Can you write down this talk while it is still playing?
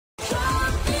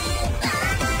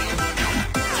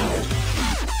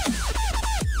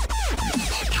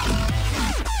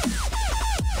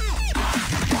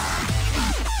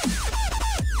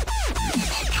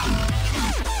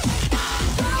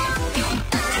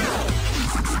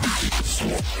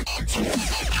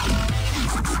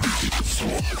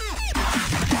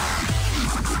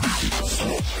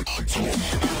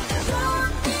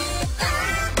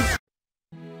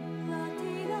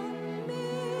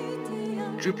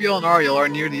Jupiel and Ariel are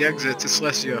near the exit to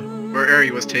Celestia, where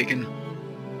Aerie was taken.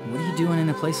 What are you doing in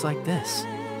a place like this?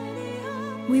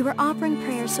 We were offering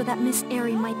prayers so that Miss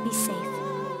Aerie might be safe.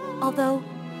 Although,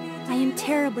 I am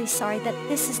terribly sorry that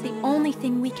this is the only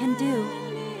thing we can do.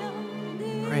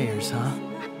 Prayers, huh?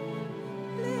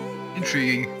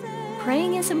 Intriguing.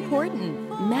 Praying is important.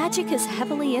 Magic is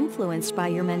heavily influenced by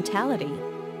your mentality.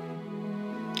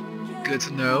 Good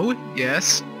to know,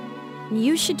 yes.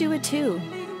 You should do it too.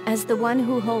 As the one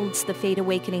who holds the Fate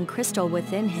Awakening crystal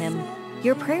within him,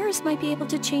 your prayers might be able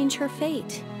to change her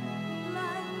fate.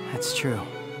 That's true.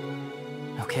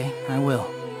 Okay, I will.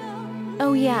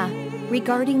 Oh yeah,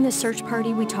 regarding the search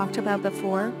party we talked about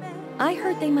before, I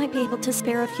heard they might be able to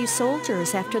spare a few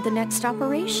soldiers after the next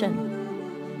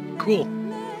operation. Cool.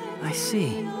 I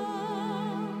see.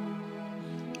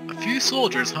 A few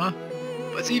soldiers, huh?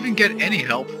 But to even get any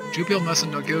help, Jupiel must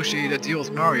have negotiated a deal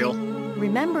with Mariel.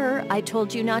 Remember, I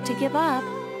told you not to give up.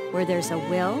 Where there's a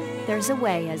will, there's a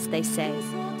way, as they say.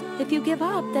 If you give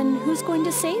up, then who's going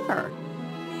to save her?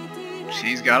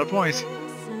 She's got a point.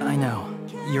 I know.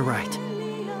 You're right.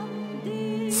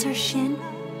 Sir Shin,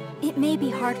 it may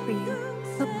be hard for you,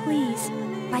 but please,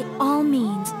 by all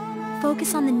means,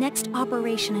 focus on the next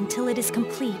operation until it is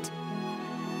complete.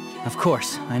 Of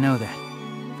course, I know that.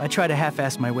 If I try to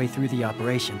half-ass my way through the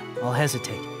operation, I'll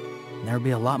hesitate. And there'll be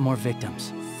a lot more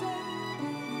victims.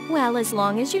 Well, as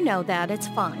long as you know that, it's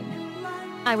fine.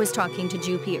 I was talking to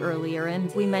Jupi earlier,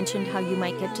 and we mentioned how you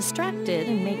might get distracted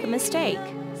and make a mistake.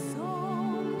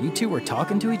 You two were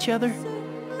talking to each other?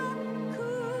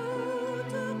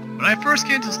 When I first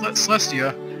came to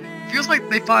Celestia, it feels like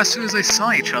they fought as soon as they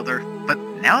saw each other, but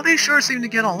now they sure seem to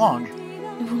get along.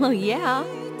 Well, yeah.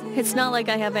 It's not like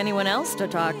I have anyone else to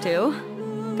talk to.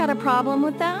 Got a problem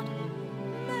with that?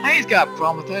 I ain't got a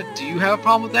problem with that. Do you have a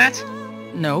problem with that?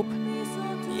 Nope.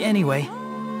 Anyway,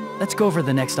 let's go over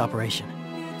the next operation.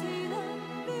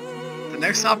 The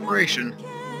next operation?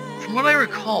 From what I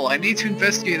recall, I need to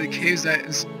investigate the caves that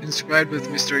is inscribed with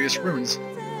mysterious runes.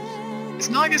 It's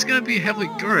not like it's going to be heavily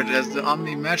guarded as the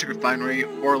Omni Magic Refinery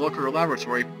or Looker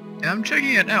Laboratory, and I'm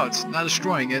checking it out, not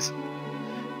destroying it.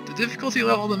 The difficulty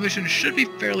level of the mission should be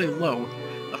fairly low.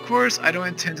 Of course, I don't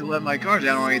intend to let my guard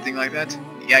down or anything like that.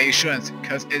 Yeah, you shouldn't,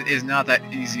 because it is not that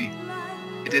easy.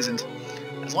 It isn't.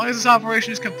 As long as this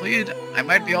operation is completed, I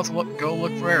might be able to go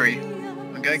look for Aerie.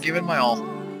 I'm gonna give it my all.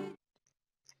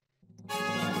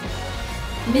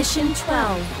 Mission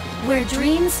 12, where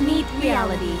dreams meet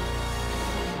reality.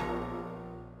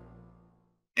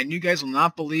 And you guys will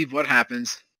not believe what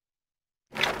happens.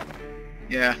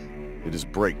 Yeah. It is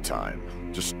break time.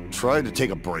 Just try to take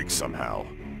a break somehow.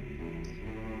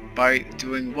 By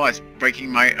doing what?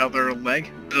 Breaking my other leg?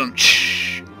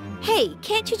 Hey,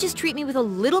 can't you just treat me with a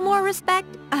little more respect?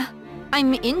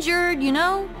 I'm injured, you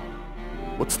know?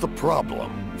 What's the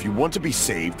problem? If you want to be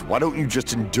saved, why don't you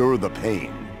just endure the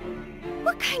pain?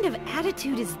 What kind of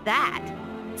attitude is that?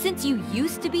 Since you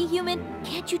used to be human,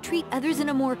 can't you treat others in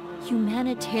a more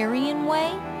humanitarian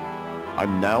way?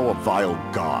 I'm now a vile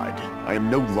god. I am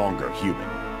no longer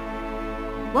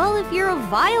human. Well, if you're a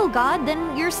vile god,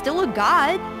 then you're still a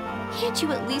god. Can't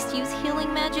you at least use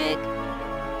healing magic?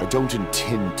 I don't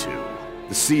intend to.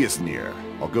 The sea is near.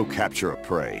 I'll go capture a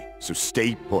prey, so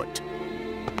stay put.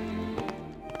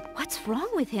 What's wrong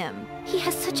with him? He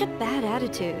has such a bad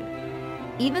attitude.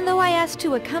 Even though I asked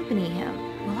to accompany him,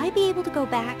 will I be able to go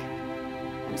back?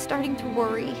 I'm starting to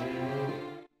worry.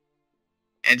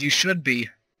 And you should be.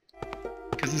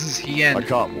 Because this is Hien. I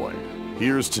caught one.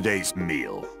 Here's today's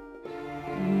meal.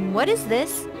 What is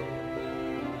this?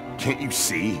 Can't you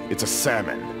see? It's a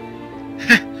salmon.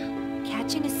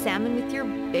 Catching a salmon with your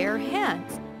bare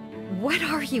hands. What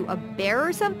are you, a bear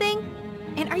or something?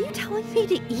 And are you telling me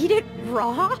to eat it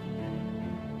raw?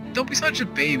 Don't be such a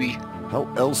baby.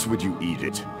 How else would you eat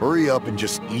it? Hurry up and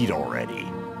just eat already.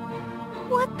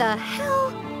 What the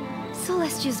hell?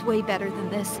 Celestia's way better than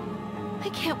this. I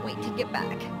can't wait to get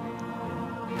back.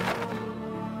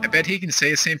 I bet he can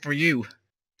say the same for you.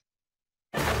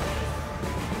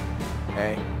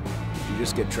 Hey, did you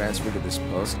just get transferred to this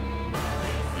post?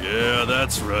 Yeah,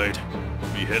 that's right.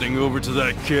 Be heading over to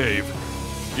that cave.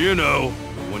 You know,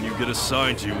 the one you get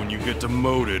assigned to when you get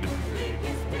demoted.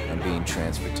 I'm being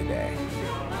transferred today.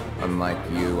 Unlike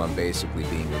you, I'm basically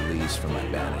being released from my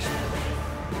banishment.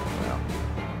 Well,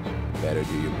 better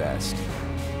do your best.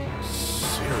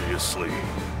 Seriously?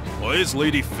 Why is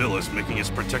Lady Phyllis making us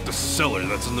protect a cellar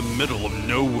that's in the middle of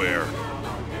nowhere?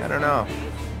 I don't know.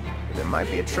 There might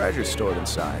be a treasure stored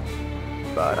inside.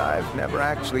 But I've never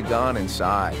actually gone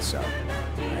inside, so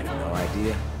I have no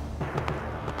idea.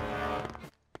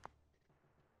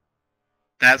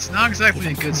 That's not exactly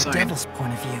Even a from good the sign. Devil's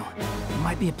point of view, it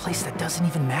might be a place that doesn't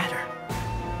even matter.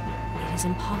 It is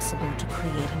impossible to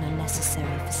create an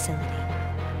unnecessary facility.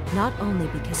 Not only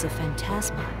because of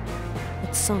Phantasma,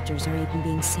 but soldiers are even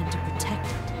being sent to protect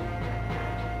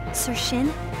it. Sir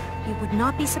Shin, it would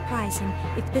not be surprising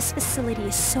if this facility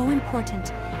is so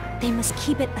important, they must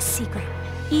keep it a secret,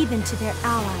 even to their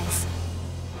allies.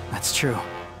 That's true.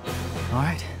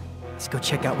 Alright, let's go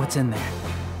check out what's in there.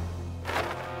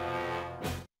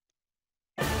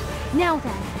 Now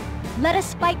then, let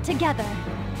us fight together.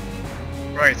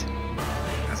 Right.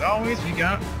 As always, we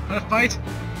got a fight,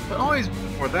 but always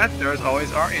before that, there's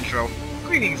always our intro.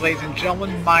 Greetings, ladies and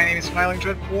gentlemen, my name is Smiling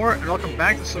Dread 4, and welcome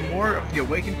back to some more of the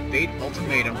Awakened Fate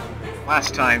Ultimatum.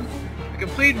 Last time, we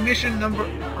completed mission number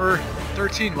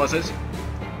 13, was it?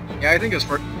 Yeah, I think it was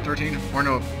for 13, or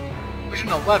no, mission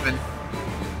 11.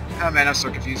 Oh man, I'm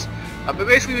so confused. But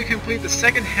basically we complete the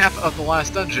second half of the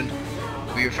last dungeon.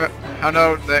 We found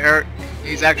out that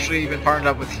he's actually been partnered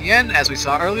up with Hien, as we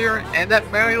saw earlier, and that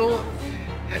Mariel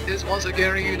is once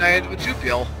again reunited with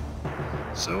Jupiel.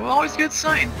 So always a good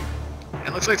sign. And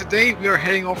it looks like today we are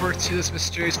heading over to this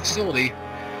mysterious facility,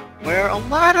 where a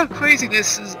lot of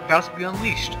craziness is about to be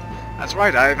unleashed. That's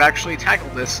right, I've actually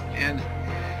tackled this, and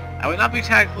I would not be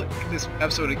tackling this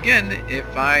episode again if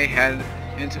I had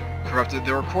corrupted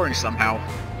the recording somehow.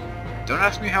 Don't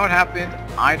ask me how it happened,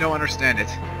 I don't understand it.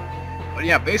 But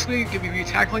yeah, basically gonna be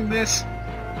tackling this,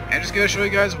 and just gonna show you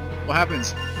guys what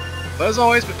happens. But as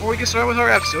always, before we get started with our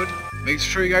episode, make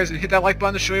sure you guys hit that like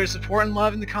button to show your support and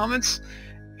love in the comments.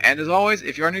 And as always,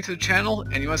 if you are new to the channel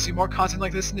and you want to see more content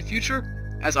like this in the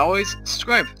future, as always,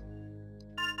 subscribe.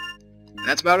 And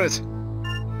that's about it.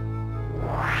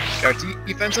 Got our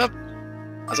defense up.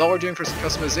 That's all we're doing for some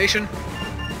customization.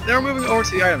 Then we're moving over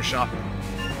to the item shop.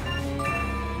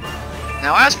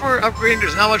 Now as for upgrading,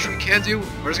 there's not much we can do.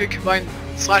 We're just going to combine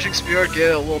Slashing Spear,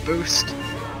 get a little boost.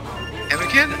 And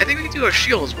I think we can do a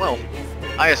shield as well.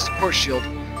 A support shield.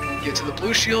 Get to the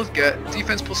blue shield, get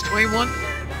defense plus 21.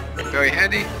 Very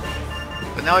handy.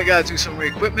 But now we gotta do some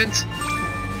re-equipment.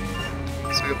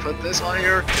 So we'll put this on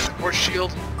here, get the support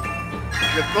shield.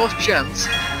 We have both gems,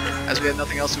 as we have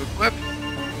nothing else to equip.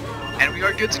 And we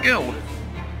are good to go.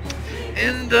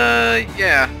 And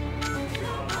yeah.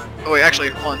 Oh wait, actually,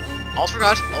 hold on. Almost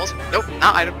forgot. Nope,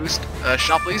 not item boost.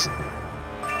 Shop please.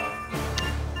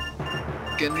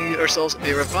 Gonna need ourselves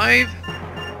a revive.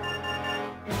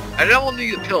 I don't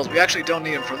need the pills, we actually don't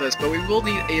need them for this, but we will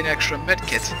need an extra med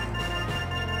kit.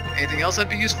 Anything else that'd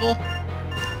be useful?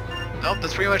 Nope,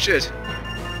 that's pretty much it.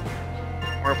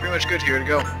 We're pretty much good here to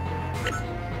go.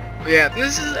 But yeah,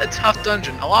 this is a tough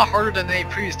dungeon, a lot harder than any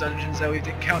previous dungeons that we've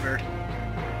encountered.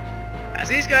 As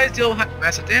these guys deal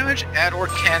massive damage and or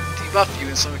can debuff you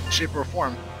in some shape or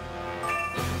form.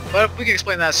 But we can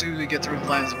explain that as soon as we get through the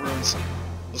Lands of Ruins.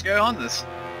 Let's get on this.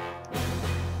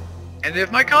 And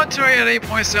if my commentary at any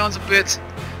point sounds a bit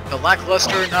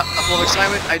lackluster, not full of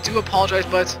excitement, I do apologize,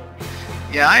 but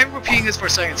yeah, I am repeating this for a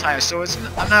second time, so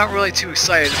I'm not really too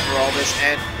excited for all this,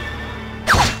 and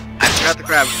I forgot the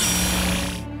crab.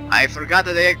 I forgot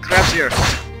that they had crabs here.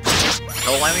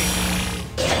 Don't let me.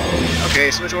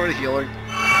 Okay, switch over to healer.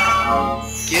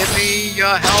 Give me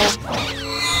your health.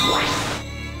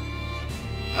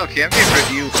 Okay, I'm getting rid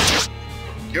of you.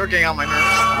 You're getting on my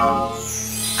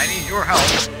nerves. I need your help.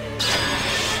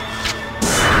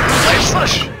 Life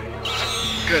slush!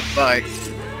 Goodbye.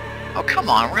 Oh, come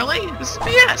on, really? This is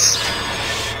BS!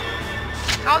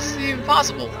 How is this even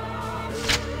possible?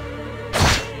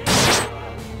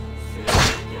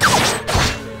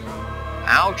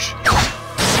 Ouch.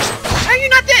 How are you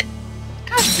not dead?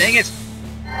 Gosh dang it!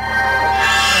 Oh,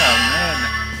 man.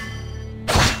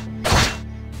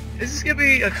 Is this gonna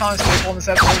be a common staple in this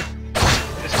episode?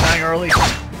 Just dying early?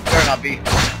 Better not be.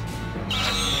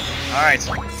 Alright.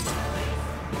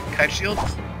 Kite shield.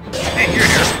 Hey, you're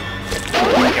here.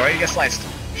 Get ready to get sliced.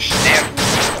 Snare.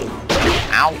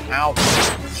 Ow, ow.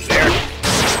 Snare.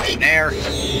 Snare.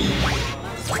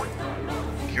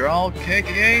 You're all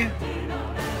okay?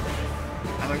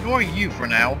 I'm ignoring you for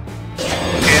now.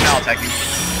 Okay, now I'll attack you.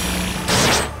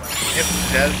 Yep,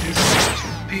 that is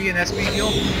P and SP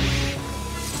heal.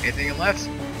 Anything left?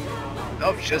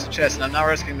 Nope, just a chest, and I'm not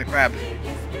risking the crab.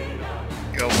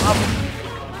 Go up.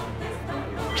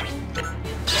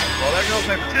 Well, there goes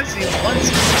my potency once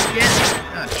again.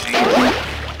 Oh, jeez.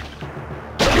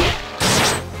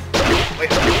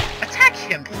 Wait, attack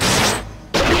him, please.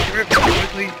 Get rid of him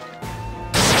quickly.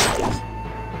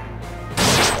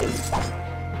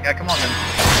 Yeah, come on then.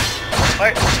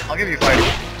 Fight. I'll give you a fight.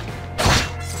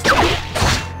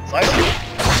 Slice.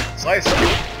 Slice.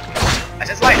 I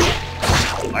said slice.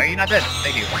 Why are you not dead?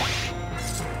 Thank you.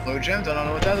 Blue gem, don't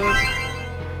know what that is.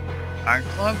 Iron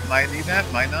club, might need that,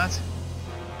 might not.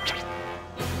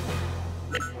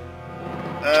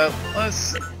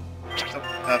 Let's...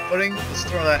 footing, let's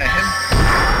throw that at him.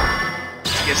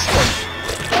 Get skilled.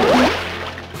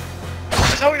 I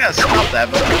was hoping to stop that,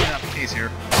 but that's not the case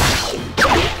here.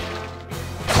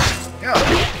 Yeah.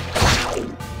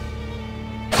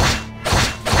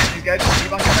 And these guys just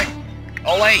keep on coming.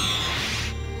 Oh wait!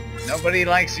 Nobody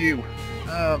likes you.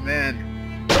 Oh man.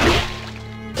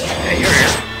 Hey, you're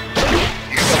here.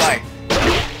 You can go by.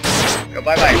 Go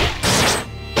bye-bye.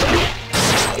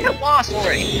 Get lost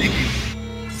already. Thank you.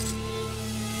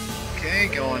 Okay,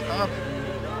 going up.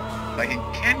 If I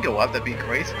can go up, that'd be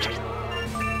great.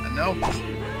 No.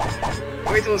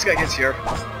 Wait till this guy gets here.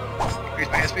 Increase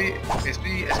my SP.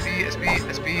 SP, SP, SP,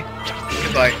 SP.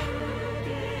 Goodbye.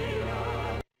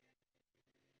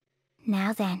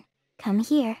 Now then, come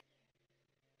here.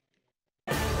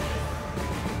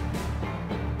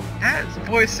 That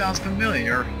voice sounds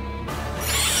familiar.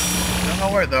 Don't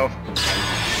know where though.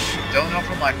 Don't know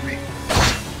for life of me.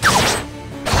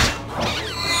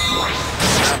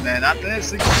 Oh man, not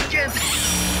this again!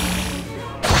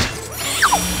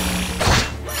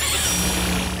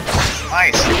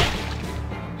 Nice!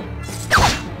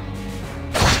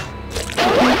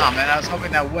 Oh man, I was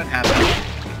hoping that wouldn't happen.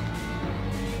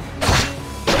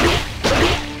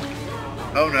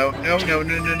 Oh no, no, no,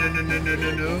 no, no, no, no, no, no,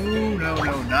 no, no, no,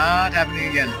 no, not happening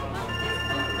again.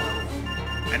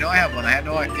 I know I have one, I had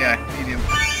no idea. Yeah, medium.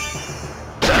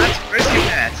 Not risking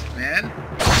that, man.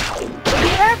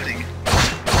 What's happening?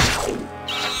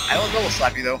 I will double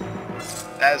slap you though.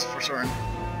 That is for certain.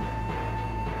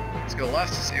 Let's go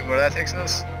left to see where that takes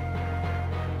us.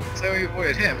 So we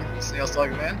avoided him, Snail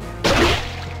Slug Man.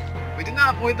 We did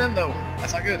not avoid them though.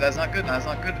 That's not good, that's not good, that's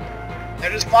not good.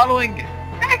 They're just following!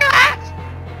 Back off!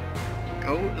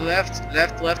 Go left,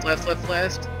 left, left, left, left,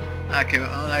 left. Okay,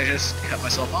 well, I just cut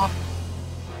myself off.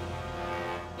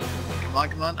 Come on,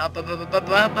 come on, up, up, up, up, up,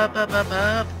 up, up, up, up,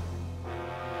 up.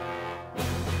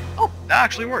 Oh, that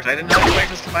actually worked. I did not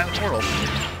expect us to find the portal.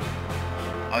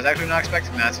 I was actually not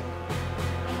expecting that.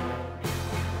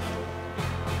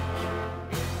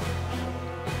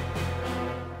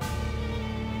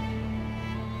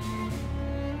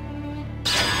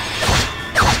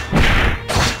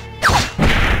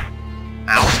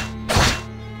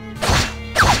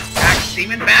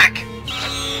 Demon back!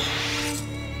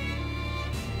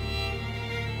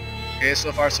 Okay,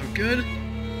 so far so good.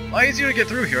 A lot easier to get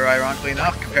through here, ironically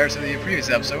enough, compared to the previous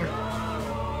episode.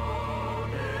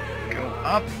 Go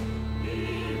up.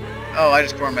 Oh, I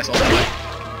just cornered myself.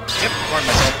 Yep, cornered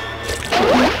myself.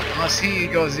 Unless he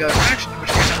goes the other direction, in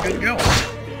which case I'm good to go.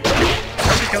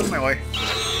 Hope he comes my way.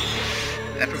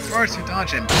 And I prefer to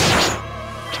dodge him.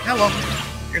 Hello.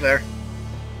 You're there.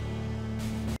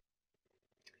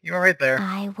 You are right there.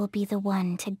 I will be the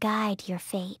one to guide your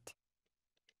fate.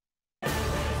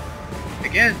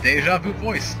 Again, deja vu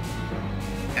voice.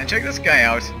 And check this guy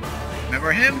out.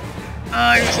 Remember him?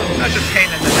 He was such a pain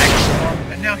in the neck before,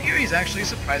 and now here he's actually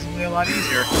surprisingly a lot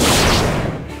easier.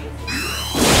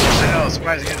 I know,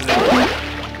 surprising isn't it?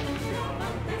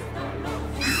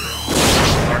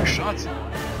 Dark shots.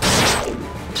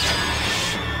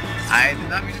 I did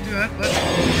not mean to do that, but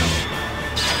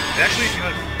actually, you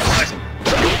know, nice.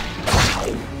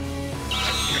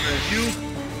 Get rid of you.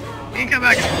 He can come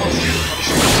back if he wants to.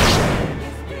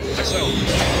 So,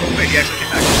 wait, he actually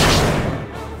came back.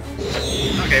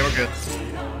 Okay, we're good.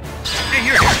 Hey,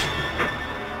 you're here.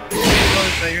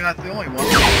 Notice that you're not the only one.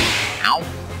 Ow.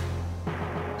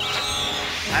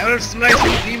 I would have sliced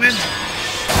you, demon.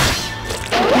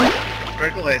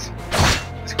 Critical hit.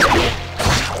 It's critical.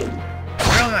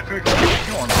 Apparently not critical.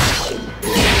 Kill him.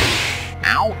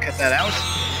 Ow, cut that out.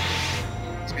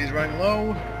 Speed's running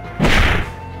low.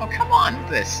 Oh, come on with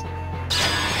this.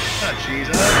 Oh,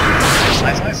 Jesus.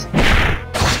 Nice, nice.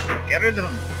 Get rid of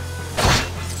him.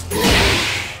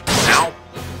 Ow.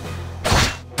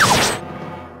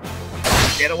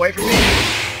 Get away from me.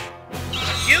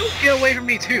 You get away from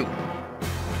me too.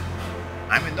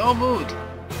 I'm in no mood.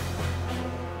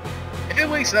 If it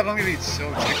wakes up, I'm gonna be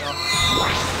so ticked off.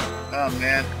 Oh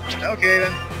man. Okay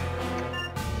then.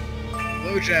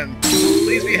 Blue gem.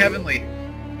 Please be heavenly.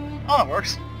 Oh, that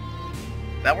works.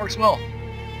 That works well.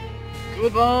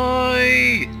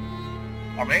 Goodbye!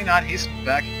 Or maybe not, he's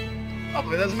back. Oh,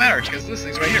 but it doesn't matter, because this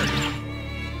thing's right here.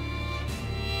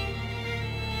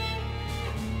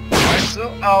 Alright, so,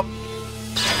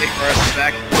 Big Forest is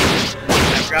back.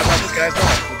 I forgot about this guy's the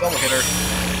double hitter.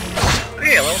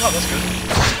 Okay, leveled up, that's good.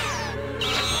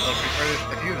 I'll prefer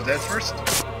if he was dead first.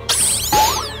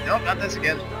 Nope, not this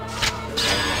again.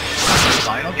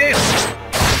 Final game.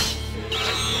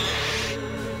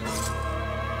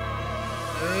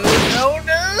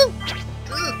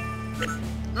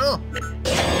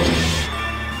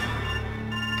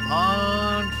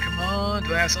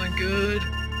 have something good.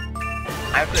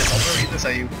 I have this. I'll throw this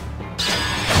at you.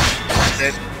 That's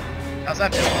it. How's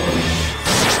that feel?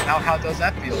 How does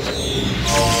that feel?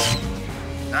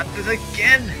 Not this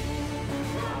again!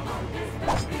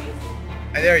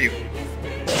 I dare you.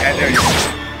 I dare you.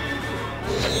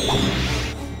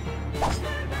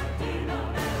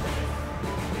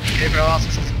 Okay,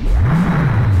 paralysis.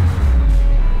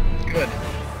 Good.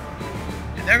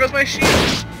 And there goes my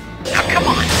shield! Now come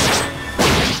on!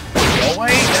 Go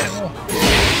away, animal!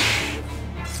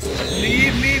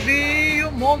 Leave me be,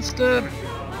 you monster!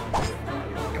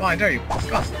 Come on, I dare you.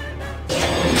 Come on.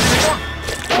 Come on.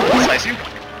 I'll slice you.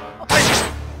 I'll slice you.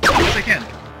 Yes, I can.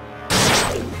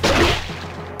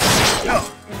 Go.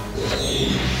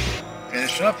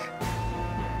 Finish up.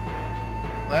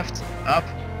 Left. Up.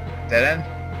 Dead end.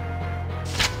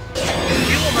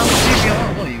 You will not leave me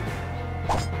alone, will you?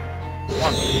 Come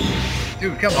on.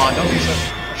 Dude, come on. Don't be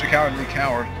such a cowardly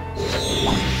coward.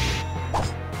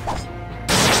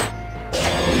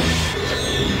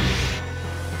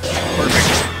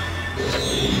 Perfect.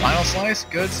 Final slice?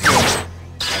 Good. Good.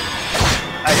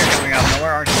 Ah, you're coming out of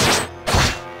nowhere, aren't you?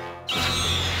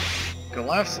 Go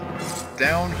left.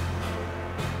 Down.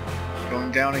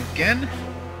 Going down again.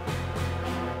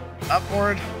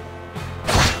 Upward.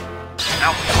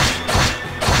 Ow.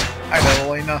 Hi,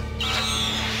 Evelina.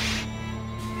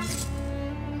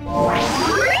 Oh,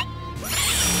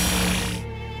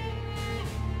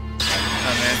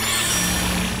 man.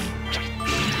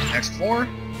 Next floor.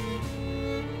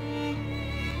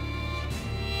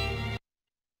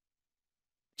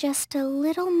 Just a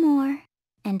little more,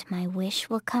 and my wish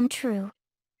will come true.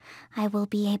 I will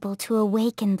be able to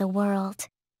awaken the world.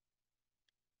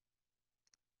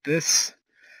 This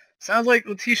sounds like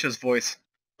Letitia's voice,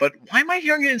 but why am I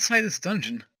hearing it inside this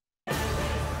dungeon?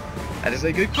 That is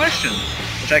a good question,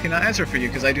 which I cannot answer for you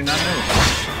because I do not know.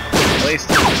 At least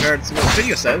compared to what the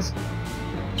video says.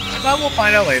 But we'll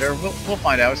find out later. We'll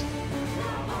find out.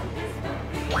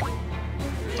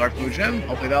 Dark blue gem.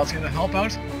 Hopefully that's gonna help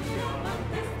out.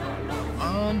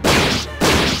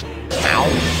 Ow.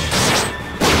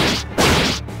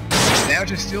 Now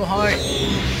just still high.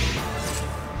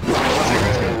 Once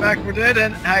it goes back, we're dead,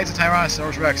 and it's a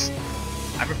Tyrannosaurus Rex.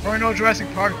 I prefer no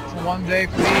Jurassic Park for one day,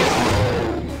 please.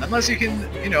 Unless you can,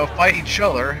 you know, fight each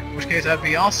other, in which case that'd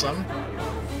be awesome.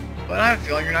 But I have a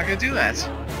feeling you're not gonna do that.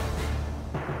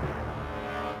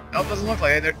 Nope, doesn't look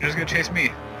like it. They're just gonna chase me. You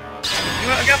know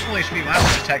what? I got full HP. My to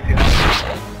attack you.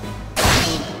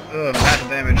 Ugh, massive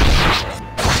damage.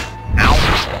 Ow.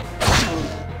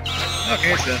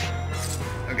 Okay, it's dead.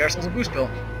 I got ourselves a boost pill.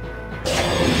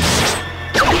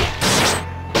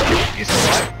 He's still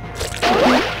alive.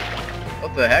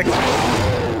 What the heck?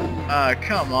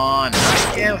 Come on.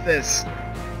 Not again with this.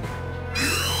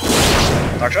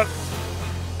 Dark shot.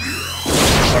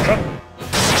 Dark shot.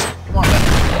 Come on, then.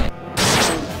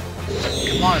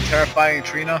 Come on, terrifying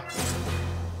Trina.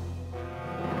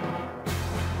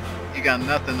 You got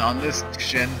nothing on this,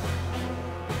 Shin.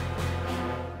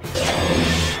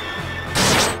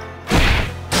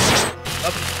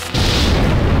 Up.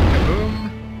 Kaboom.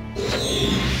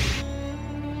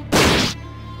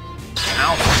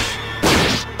 Ow.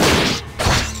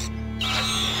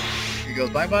 He goes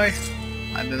bye-bye,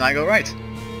 and then I go right.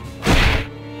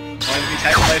 I'm going to be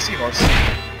tackled by a seahorse.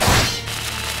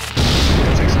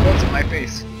 It explodes in my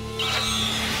face.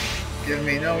 Giving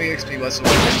me no EXP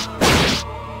whatsoever.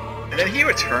 And then he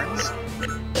returns,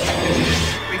 because he just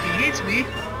freaking hates me.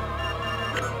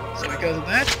 So because of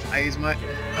that, I use my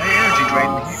energy drain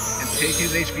and take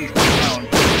his HP from down.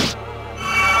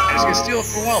 I'm just gonna steal it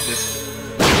for a while, this.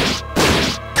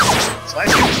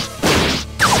 Slice him.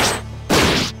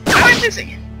 How am I missing?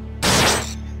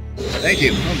 Thank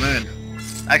you. Oh man.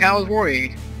 That kinda was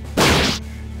worrying.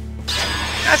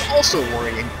 That's also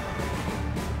worrying.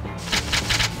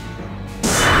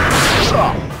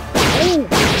 Oh,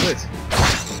 good.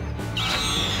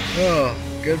 Oh,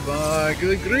 goodbye,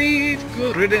 good grief,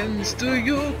 good riddance to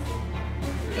you.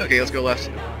 Okay, let's go left.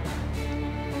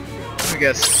 Let me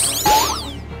guess.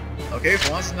 Okay,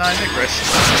 for once, not Nicholas.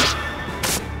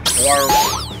 Or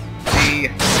the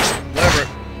whatever,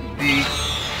 the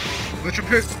Butcher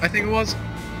Pick, I think it was.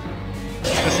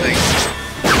 This thing.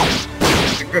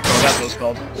 The Grippo, that's what it's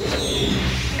called.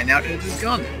 And now it is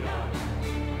gone.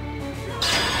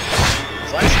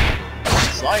 Slice.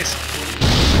 Slice.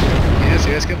 Yes,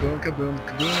 yes, kaboom, kaboom,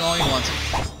 kaboom all you want.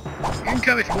 You can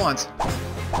come if you want.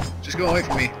 Just go away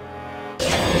from me.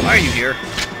 Why are you here?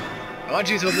 I want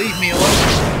you to leave me alone.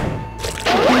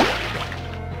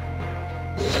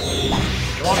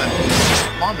 Come on then.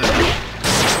 Come on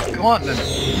then. Come on then.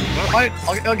 You wanna fight?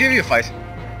 I'll give you a fight.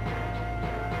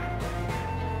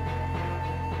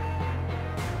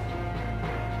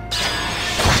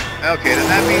 Okay, then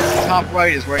that means the top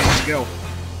right is where I need to go.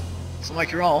 So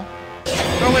like you're all.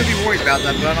 I don't really be worried about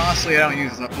that, but honestly I don't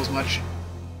use it as much.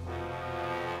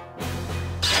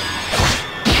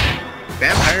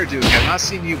 Vampire Duke, I've not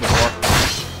seen you before.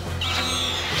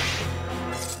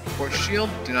 Port shield,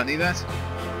 do not need that.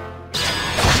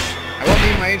 I won't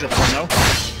need my angel form though.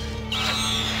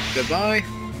 Goodbye.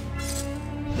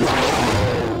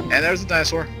 And there's the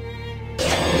dinosaur.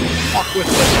 Walk with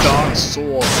the dog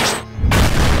sword.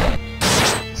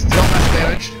 Still not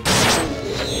damaged.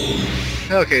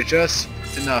 Okay, just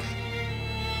enough.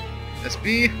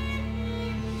 SB.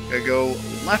 Gotta go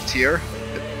left here.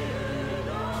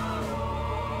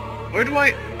 Where do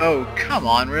I... Oh, come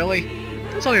on, really?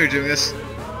 Don't tell me you're doing this.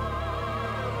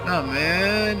 Oh,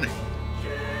 man.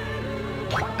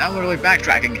 Now I'm literally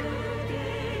backtracking.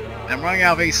 I'm running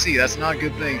out of AC, that's not a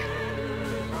good thing.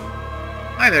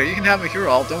 Hi there, you can have my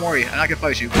cure-all, don't worry, I'm not gonna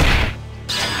fight you. I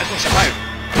just want to survive.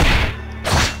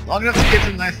 Long enough to get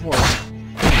to the 9th floor.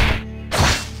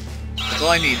 That's all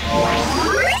I need.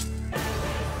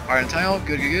 Iron tile,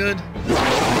 good, good, good.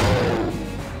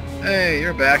 Hey,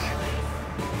 you're back.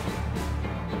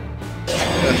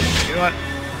 You know what?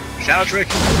 Shadow trick.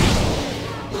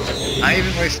 Not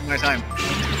even wasting my time.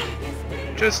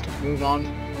 Just move on.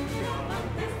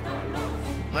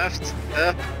 Left,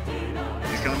 up.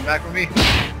 He's coming back with me.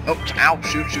 Oh, ow!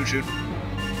 Shoot, shoot, shoot.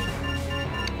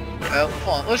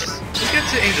 Hold on. Let's get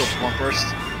to Angel form first,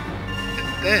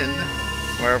 and then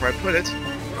wherever I put it.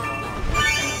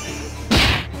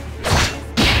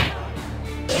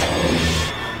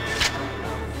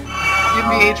 Give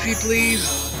me HP, please.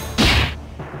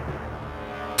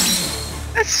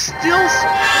 That's still...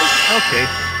 Okay.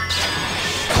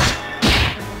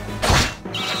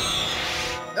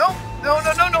 No, no,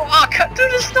 no, no, no! Ah, cut!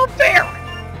 Dude, it's no fair!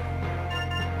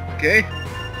 Okay.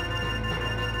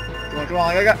 Come on, come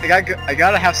on, I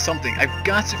gotta have something. I've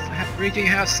got to freaking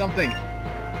have something.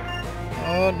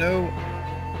 Oh, no.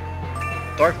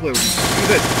 Dark blue. Do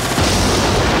this.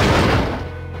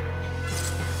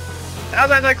 That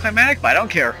was anticlimactic, but I don't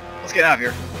care. Let's get out of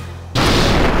here.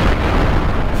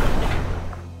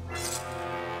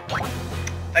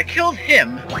 I killed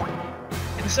him,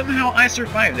 and somehow I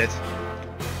survived it.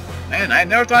 Man, I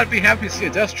never thought I'd be happy to see a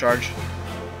death charge.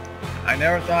 I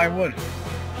never thought I would.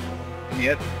 And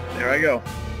yet, there I go.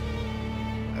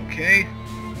 Okay.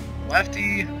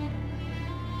 Lefty.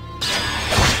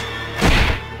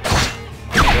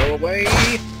 Go away.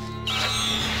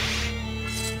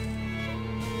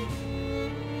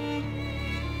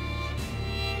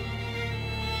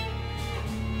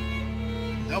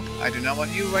 Nope, I do not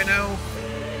want you right now.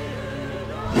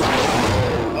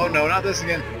 Oh no, not this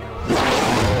again.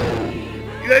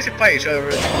 You guys can fight each other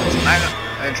at once. I'm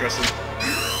not interested.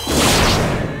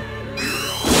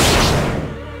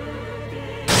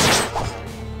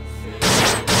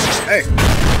 Hey!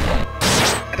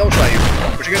 I don't try you.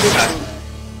 What you gonna do about it?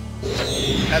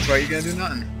 That's right, you're gonna do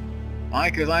nothing. Why?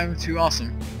 Because I'm too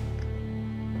awesome.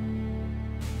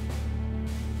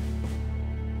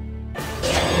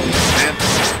 Man.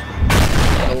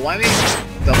 Double whammy.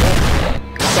 Double.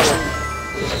 Come on, double.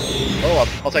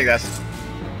 Oh, I'll take that.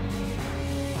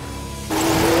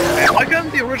 Man, why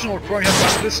couldn't the original recording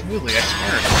have gone this smoothly, I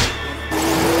swear.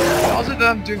 How is it that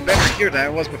I'm doing better here than I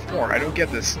was before? I don't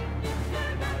get this.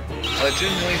 I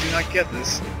legitimately do not get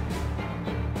this.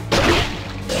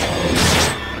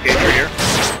 Okay, you're here.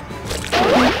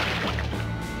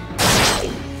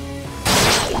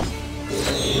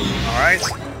 Alright.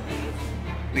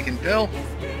 We can pill.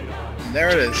 And there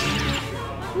it is.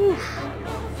 Whew.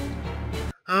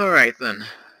 Alright then.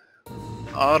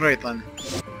 Alright then.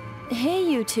 Hey,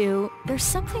 you two. There's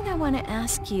something I want to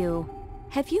ask you.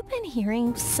 Have you been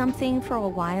hearing something for a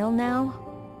while now?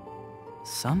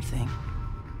 Something?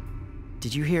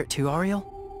 Did you hear it too, Ariel?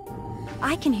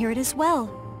 I can hear it as well.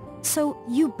 So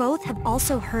you both have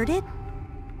also heard it?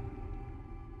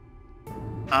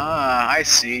 Ah, I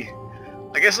see.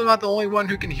 I guess I'm not the only one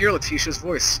who can hear Letitia's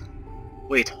voice.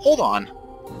 Wait, hold on.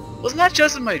 Wasn't that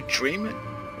just in my dream?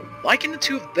 Why can the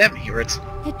two of them hear it?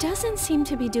 It doesn't seem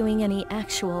to be doing any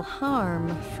actual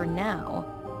harm for now.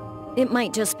 It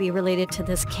might just be related to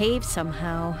this cave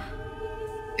somehow.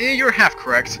 You're half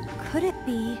correct. Could it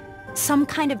be some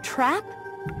kind of trap?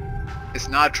 It's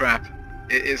not a trap.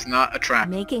 It is not a trap.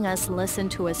 Making us listen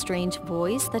to a strange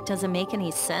voice that doesn't make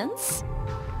any sense?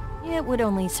 It would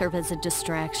only serve as a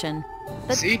distraction.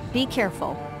 But See? Be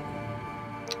careful.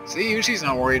 See, even she's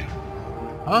not worried.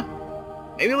 Huh?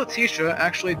 Maybe Letitia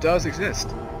actually does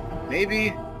exist.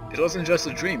 Maybe it wasn't just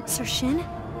a dream. Sir Shin?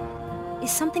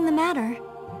 Is something the matter?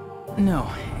 No,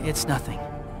 it's nothing.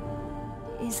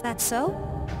 Is that so?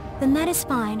 then that is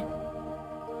fine.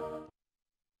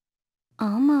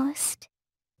 Almost.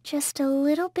 Just a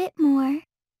little bit more.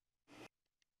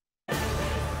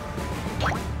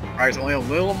 Alright, only a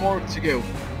little more to go.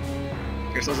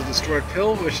 Here's also a destroyed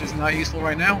pill, which is not useful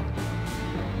right now.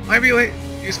 Might be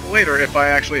useful later if I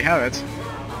actually have it.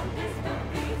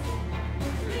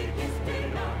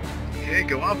 Okay,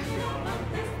 go up.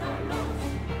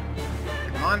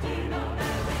 Come on.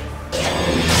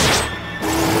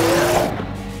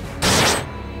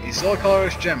 You still a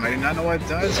colorless gem. I do not know what it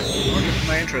does, nor am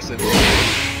I interested.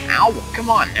 Ow! Come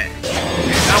on! I do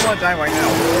not want to die right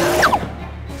now.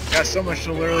 Got so much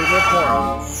to literally live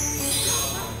for.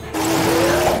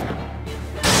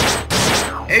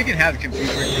 Hey, you can have the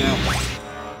confused ring for now.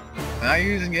 I'm not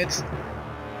using it.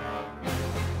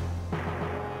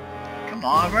 Come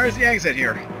on, where's the exit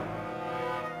here?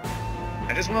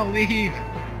 I just want to leave.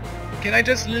 Can I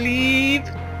just leave?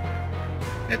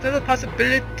 Is that a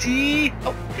possibility?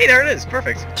 Oh, hey, there it is.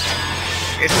 Perfect.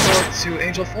 Okay, so go to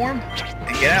Angel form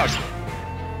and get out.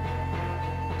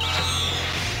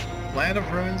 Land of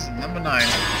Ruins, number 9.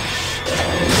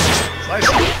 Slice.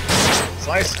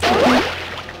 Slice.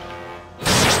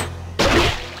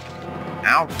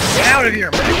 Ow. Get out of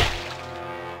here, man.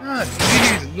 Ah,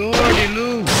 jeez, lordy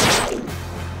loo.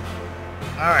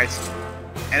 Alright.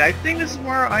 And I think this is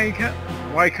where I cut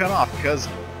off, because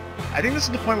I think this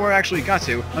is the point where I actually got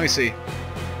to. Let me see.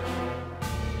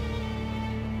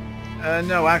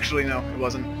 No, actually, no, it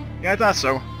wasn't. Yeah, I thought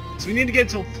so. So we need to get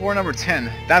to floor number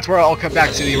 10. That's where I'll cut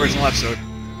back to the original episode.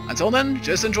 Until then,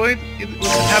 just enjoy what's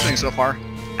been happening so far.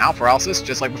 Ow, paralysis,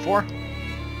 just like before.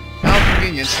 How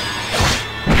convenient.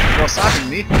 Girl stopping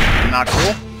me. Not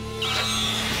cool.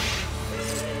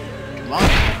 Come on.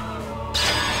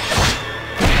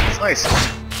 Slice.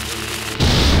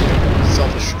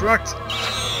 Self-destruct.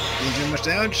 Doesn't do much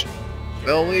damage.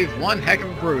 They'll leave one heck of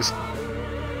a bruise.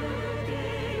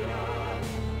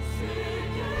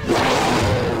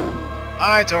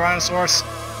 Bye, Tyrannosaurus.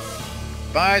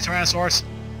 Bye, Tyrannosaurus.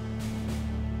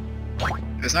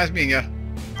 It's nice meeting you.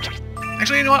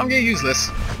 Actually, you know what? I'm gonna use this.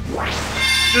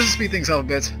 Just to speed things up a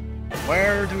bit.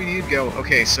 Where do we need to go?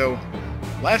 Okay, so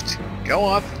left, go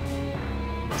up.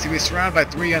 See, we're surrounded by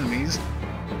 3 enemies.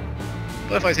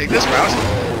 But if I take this route...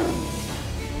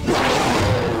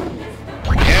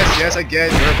 Yes, I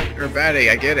get it. You're a baddie.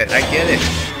 I get it. I get it.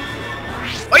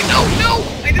 Wait, no!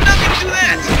 I did not mean to do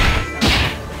that!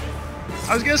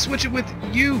 I was gonna switch it with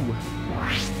you.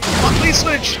 Come on, please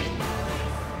switch!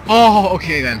 Oh,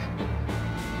 okay then.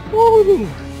 Woo!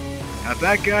 Now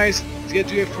that, guys, is gonna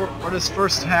do it for this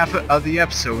first half of the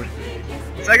episode.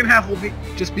 The second half will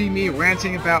just be me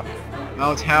ranting about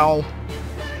how,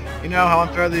 you know, how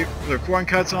unfair the recording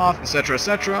cuts off, etc.,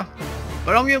 etc.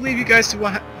 But I'm gonna leave you guys to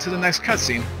the next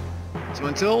cutscene. So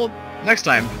until next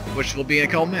time, which will be in a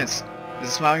couple minutes, this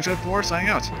is Smiling Shed 4 signing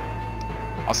out.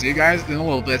 I'll see you guys in a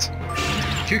little bit.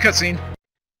 Cue cutscene.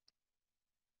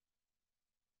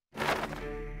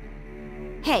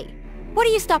 Hey, what are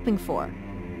you stopping for?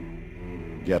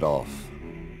 Get off.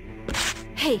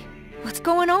 Hey, what's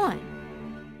going on?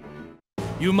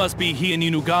 You must be Hien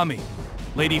Inugami.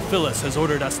 Lady Phyllis has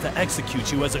ordered us to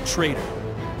execute you as a traitor.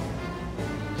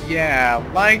 Yeah,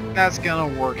 like that's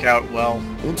gonna work out well.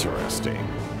 Interesting.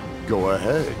 Go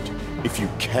ahead. If you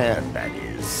can, that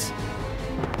is.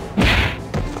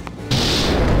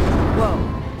 Whoa,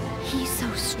 he's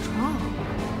so strong.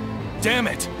 Damn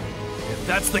it! If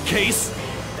that's the case...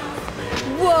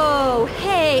 Whoa,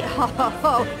 hey, ho ho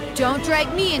ho, don't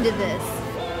drag me into this.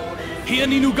 Hien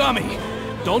Inugami,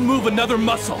 don't move another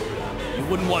muscle. You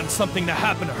wouldn't want something to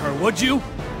happen to her, would you?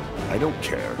 I don't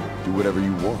care. Do whatever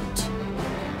you want.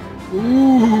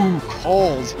 Ooh,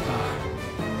 cold.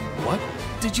 What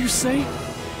did you say?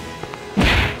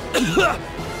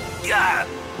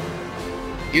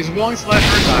 He's willing to let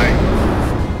her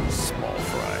die. Small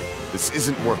fry. This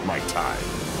isn't worth my time.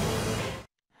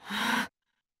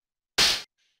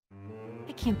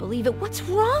 I can't believe it. What's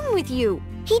wrong with you?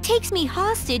 He takes me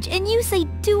hostage and you say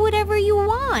do whatever you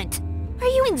want. Are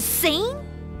you insane?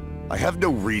 I have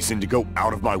no reason to go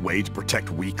out of my way to protect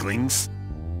weaklings.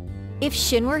 If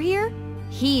Shin were here,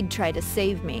 he'd try to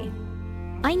save me.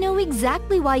 I know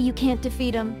exactly why you can't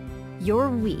defeat him. You're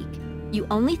weak. You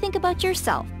only think about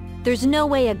yourself. There's no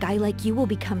way a guy like you will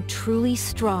become truly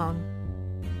strong.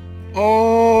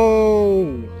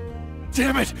 Oh!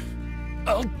 Damn it!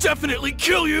 I'll definitely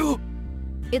kill you!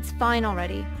 It's fine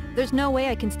already. There's no way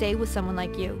I can stay with someone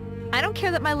like you. I don't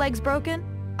care that my leg's broken.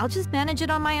 I'll just manage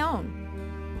it on my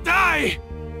own. Die!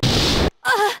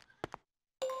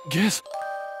 Guess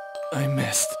I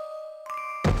missed.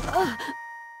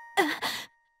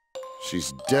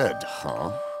 She's dead,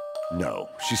 huh? No,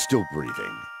 she's still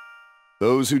breathing.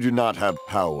 Those who do not have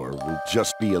power will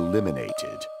just be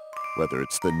eliminated. Whether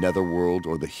it's the netherworld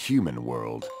or the human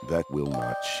world, that will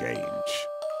not change.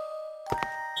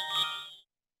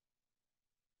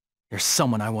 You're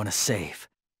someone I want to save.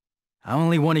 I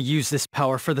only want to use this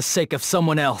power for the sake of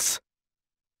someone else.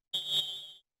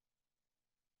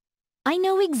 I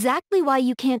know exactly why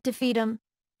you can't defeat him.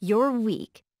 You're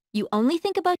weak. You only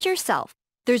think about yourself.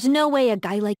 There's no way a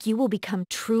guy like you will become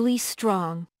truly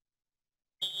strong.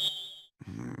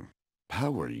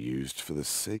 Power used for the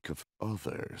sake of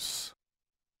others.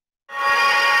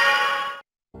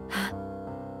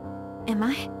 Am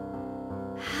I?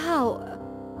 How?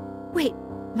 Wait,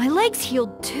 my leg's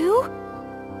healed too?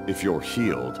 If you're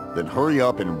healed, then hurry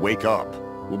up and wake up.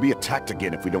 We'll be attacked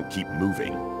again if we don't keep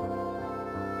moving.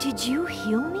 Did you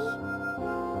heal me?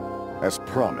 As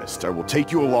promised, I will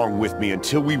take you along with me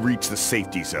until we reach the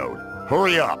safety zone.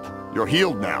 Hurry up! You're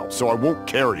healed now, so I won't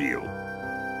carry you.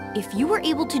 If you were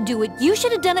able to do it, you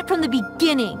should have done it from the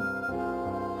beginning.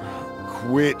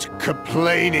 Quit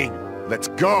complaining! Let's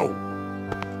go!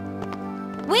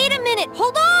 Wait a minute!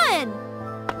 Hold on!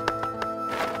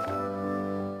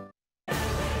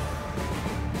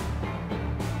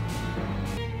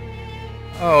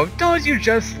 Oh, don't you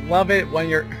just love it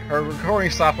when her recording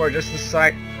software just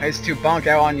decides to bonk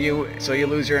out on you so you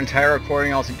lose your entire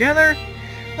recording altogether?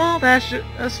 Well,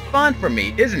 that's fun for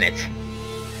me, isn't it?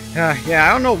 Yeah,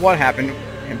 I don't know what happened,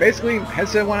 and basically,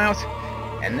 headset went out,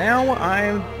 and now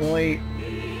I'm only,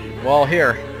 well,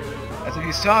 here. As if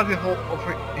you saw the whole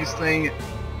this thing,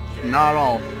 not at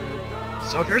all.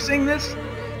 So if you're seeing this,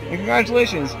 then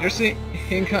congratulations, you're seeing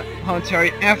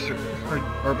commentary after,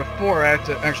 or before I have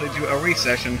to actually do a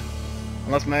resession.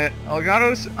 Unless my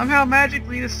Elgato somehow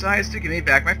magically decides to give me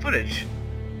back my footage.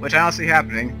 Which I don't see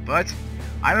happening, but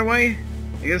either way,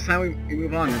 I guess now we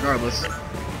move on regardless.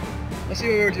 Let's see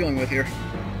what we're dealing with here.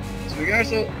 So we got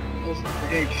ourselves, we're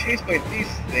getting chased by these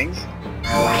things.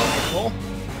 Wonderful.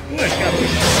 Ooh, I just got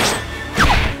this.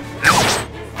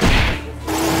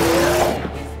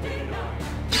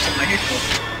 My hate build.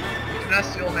 Do not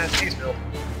steal man's hate build.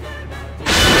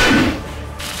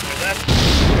 That.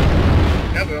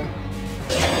 Kaboom.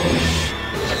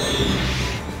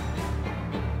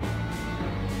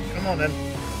 Come on then.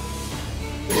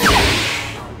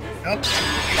 Nope.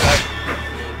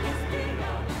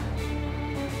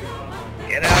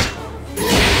 Get out.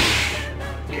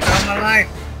 Get out of my life.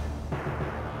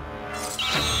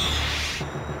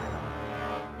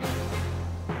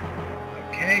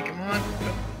 Okay, come on.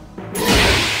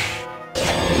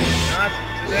 Not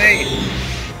today.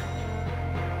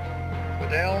 Go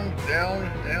down, down,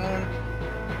 down.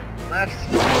 Left.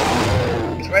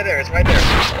 It's right there, it's right there.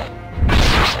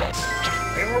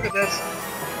 We can work with this.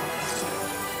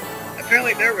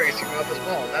 Apparently they're racing up as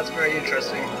well. That's very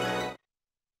interesting.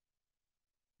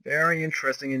 Very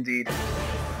interesting indeed.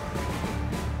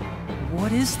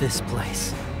 What is this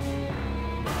place?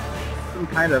 Some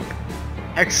kind of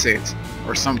exit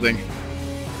or something.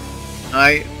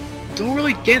 I don't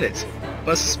really get it,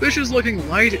 but a suspicious looking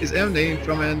light is emanating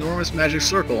from an enormous magic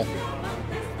circle.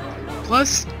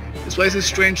 Plus, this place is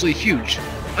strangely huge.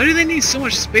 Why do they need so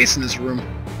much space in this room?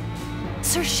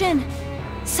 Sir Shin,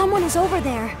 someone is over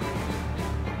there.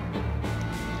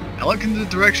 I look in the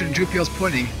direction Jupiel's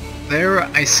pointing. There,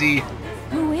 I see...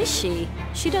 Who is she?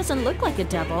 She doesn't look like a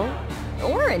devil.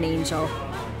 Or an angel.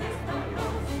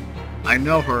 I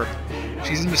know her.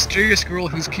 She's a mysterious girl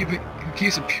who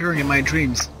keeps appearing in my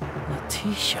dreams.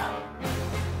 Letitia.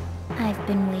 I've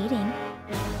been waiting.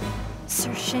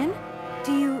 Sir Shin?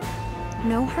 Do you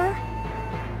know her?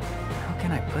 How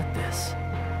can I put this?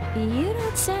 You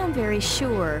don't sound very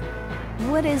sure.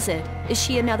 What is it? Is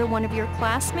she another one of your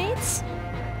classmates?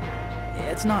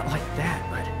 It's not like that,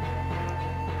 but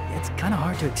it's kind of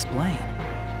hard to explain.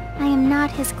 I am not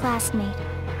his classmate.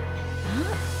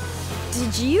 Huh?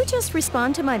 Did you just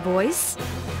respond to my voice?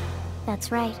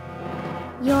 That's right.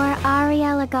 You're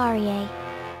Ariel Agarie.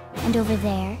 And over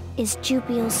there is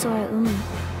Jupiel Soraumi.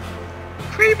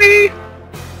 Creepy!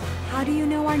 How do you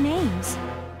know our names?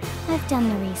 I've done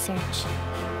the research.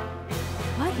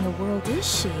 What in the world is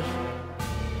she?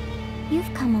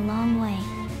 You've come a long way.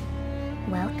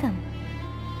 Welcome.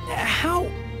 How?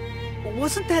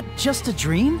 Wasn't that just a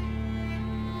dream?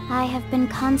 I have been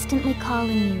constantly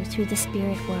calling you through the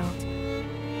spirit world.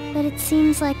 But it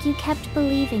seems like you kept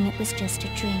believing it was just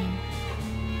a dream.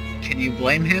 Can you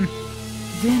blame him?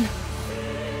 Then,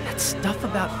 that stuff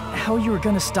about how you were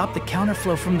gonna stop the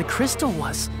counterflow from the crystal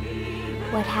was...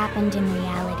 What happened in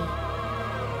reality.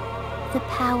 The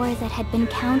power that had been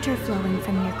counterflowing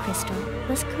from your crystal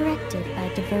was corrected by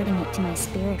diverting it to my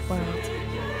spirit world.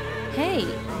 Hey,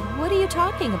 what are you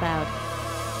talking about?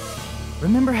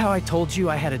 Remember how I told you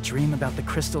I had a dream about the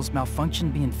crystal's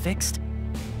malfunction being fixed?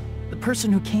 The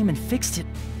person who came and fixed it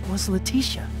was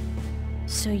Letitia.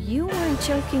 So you weren't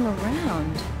joking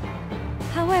around.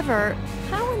 However,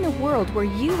 how in the world were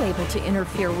you able to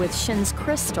interfere with Shin's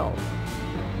crystal?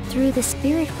 Through the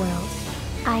spirit world,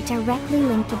 I directly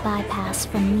linked a bypass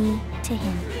from me to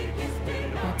him.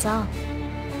 That's all.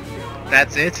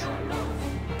 That's it?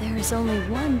 There is only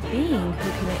one being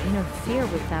who can interfere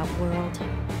with that world.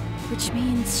 Which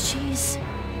means she's...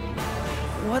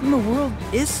 What in the world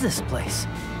is this place?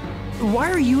 Why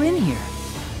are you in here?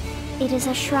 It is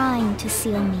a shrine to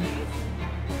seal me.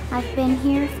 I've been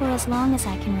here for as long as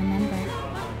I can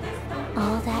remember.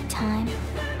 All that time,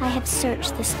 I have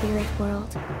searched the spirit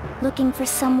world, looking for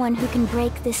someone who can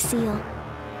break this seal.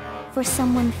 For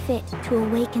someone fit to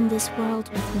awaken this world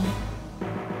with me.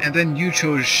 And then you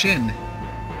chose Shin.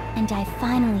 And I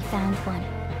finally found one.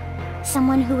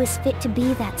 Someone who is fit to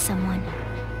be that someone.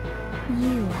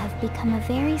 You have become a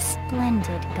very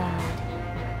splendid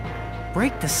god.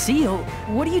 Break the seal?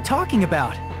 What are you talking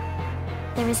about?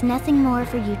 There is nothing more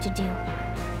for you to do.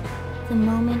 The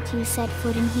moment you set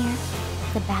foot in here,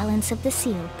 the balance of the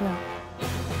seal broke.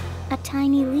 A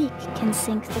tiny leak can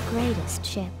sink the greatest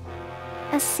ship.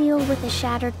 A seal with a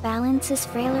shattered balance is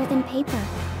frailer than paper.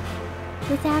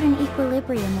 Without an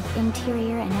equilibrium of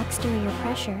interior and exterior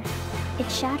pressure, it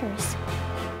shatters.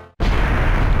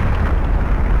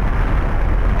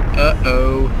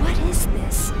 Uh-oh. What is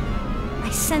this? I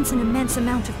sense an immense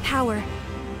amount of power.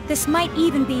 This might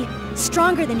even be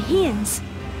stronger than Hien's.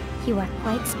 You are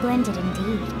quite splendid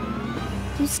indeed.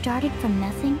 You started from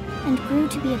nothing and grew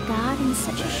to be a god in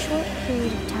such a short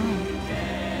period of time.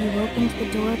 You opened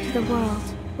the door to the world,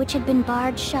 which had been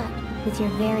barred shut with your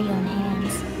very own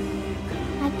hands.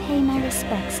 I pay my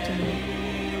respects to you.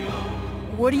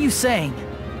 What are you saying?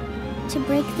 To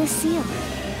break the seal,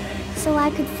 so I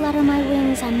could flutter my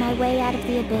wings on my way out of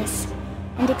the abyss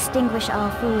and extinguish all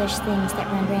foolish things that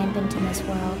run rampant in this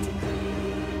world.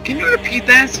 Can you repeat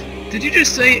that? Did you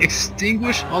just say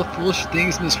extinguish all foolish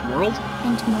things in this world?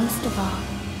 And most of all,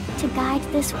 to guide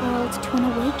this world to an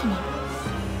awakening.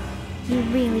 You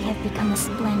really have become a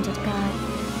splendid god,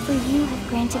 for you have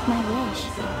granted my wish.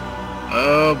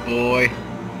 Oh boy.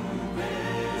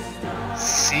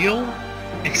 Seal?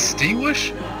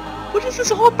 Extinguish? What is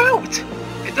this all about?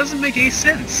 It doesn't make any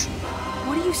sense.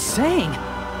 What are you saying?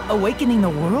 Awakening the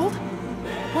world?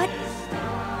 What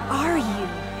are you?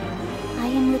 I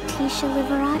am Letitia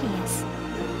Liberatius,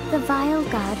 the vile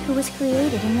god who was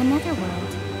created in the Netherworld.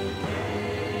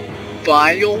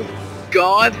 Vile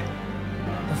god?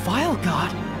 The vile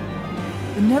god?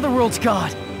 The Netherworld's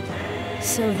god?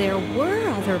 So there were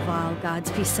other vile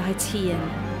gods besides Hien.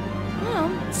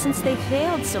 Well, since they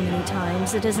failed so many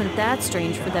times, it isn't that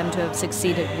strange for them to have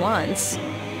succeeded once.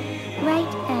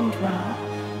 Right and wrong.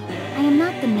 I am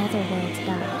not the Netherworld's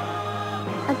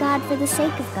god. A god for the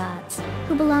sake of gods,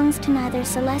 who belongs to neither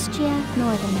Celestia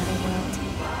nor the Netherworld.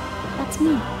 That's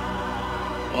me.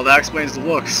 Well, that explains the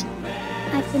looks.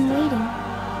 I've been waiting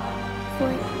for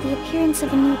the appearance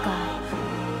of a new god.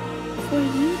 For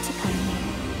you to come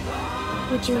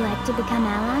here. Would you like to become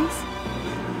allies?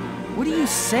 What are you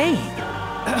saying?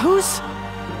 Who's...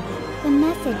 The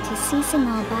method to ceasing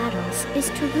all battles is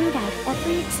to root out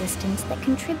every existence that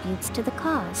contributes to the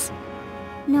cause.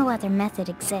 No other method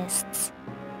exists.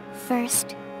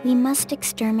 First, we must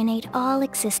exterminate all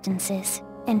existences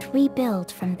and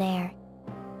rebuild from there.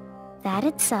 That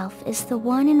itself is the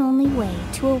one and only way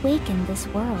to awaken this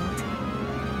world.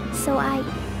 So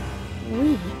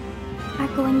we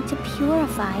are going to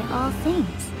purify all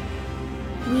things.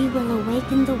 We will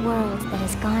awaken the world that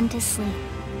has gone to sleep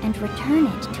and return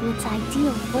it to its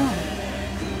ideal form.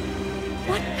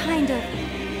 What kind of...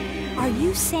 Are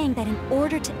you saying that in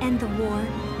order to end the war,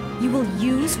 you will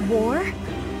use war?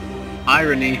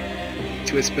 Irony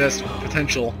to its best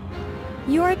potential.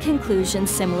 Your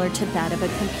conclusion's similar to that of a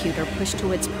computer pushed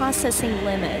to its processing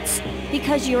limits.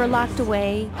 Because you're locked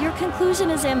away, your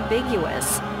conclusion is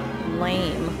ambiguous.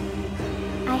 Lame.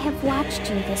 I have watched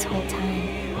you this whole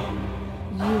time.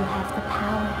 You have the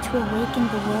power to awaken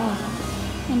the world,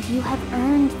 and you have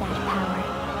earned that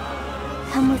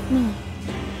power. Come with me.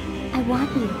 I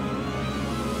want you.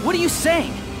 What are you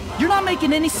saying? You're not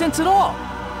making any sense at all.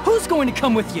 Who's going to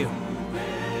come with you?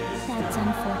 That's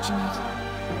unfortunate.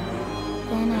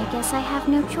 Then I guess I have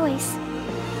no choice.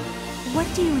 What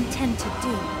do you intend to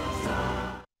do?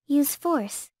 Use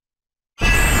force.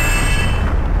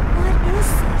 What is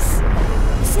this?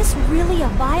 Is this really a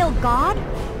vile god?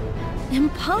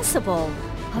 Impossible!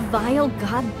 A vile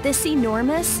god this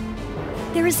enormous?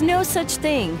 There is no such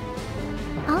thing.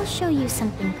 I'll show you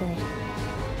something good.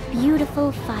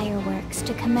 Beautiful fireworks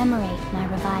to commemorate my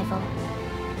revival.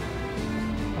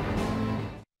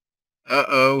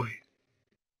 Uh-oh.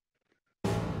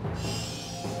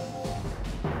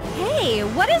 Hey,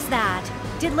 what is that?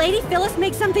 Did Lady Phyllis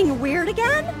make something weird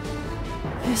again?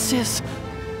 This is...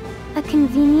 a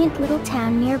convenient little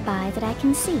town nearby that I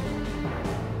can see.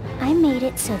 I made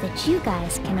it so that you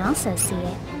guys can also see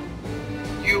it.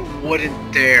 You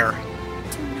wouldn't dare.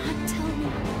 Do not tell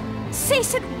me.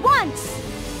 Cease at once!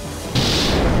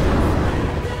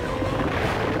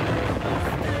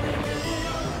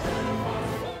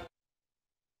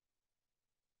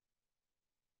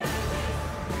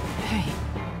 Hey,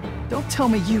 don't tell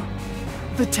me you...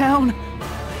 the town...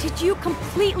 Did you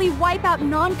completely wipe out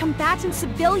non-combatant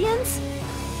civilians?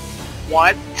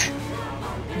 What?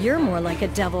 You're more like a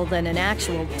devil than an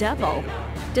actual devil.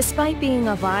 Despite being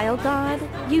a vile god,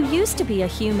 you used to be a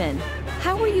human.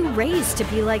 How were you raised to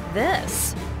be like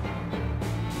this?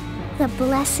 The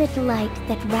blessed light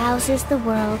that rouses the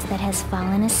world that has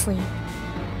fallen asleep.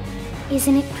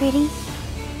 Isn't it pretty?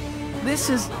 This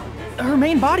is... her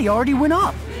main body already went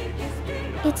up.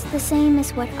 It's the same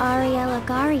as what Ariel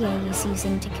Agarie is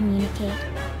using to communicate.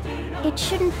 It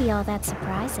shouldn't be all that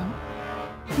surprising.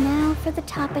 Now for the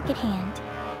topic at hand.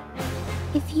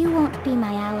 If you won't be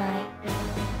my ally,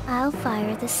 I'll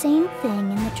fire the same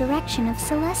thing in the direction of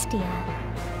Celestia.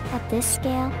 At this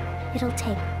scale, it'll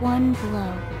take one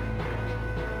blow.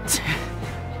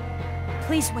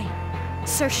 Please wait.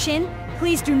 Sir Shin,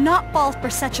 please do not fall for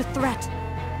such a threat.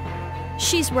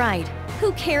 She's right.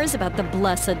 Who cares about the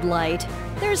blessed light?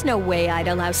 There's no way I'd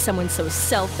allow someone so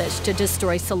selfish to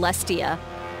destroy Celestia.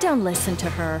 Don't listen to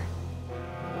her.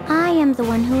 I am the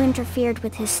one who interfered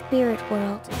with his spirit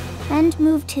world, and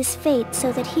moved his fate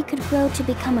so that he could grow to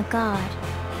become a god.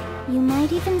 You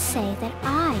might even say that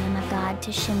I am a god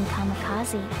to Shin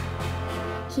Kamikaze.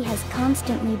 He has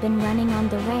constantly been running on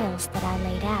the rails that I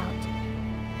laid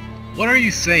out. What are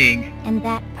you saying? And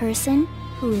that person,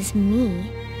 who is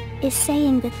me, is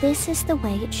saying that this is the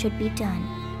way it should be done.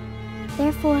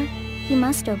 Therefore, you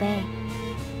must obey.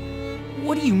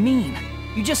 What do you mean?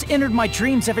 You just entered my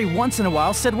dreams every once in a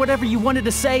while, said whatever you wanted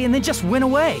to say, and then just went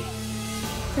away.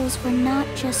 Those were not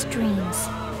just dreams.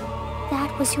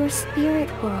 That was your spirit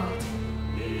world.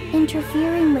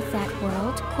 Interfering with that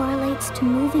world correlates to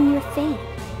moving your fate.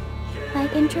 By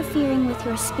interfering with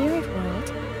your spirit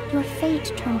world, your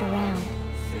fate turned around.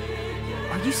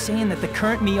 Are you saying that the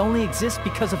current me only exists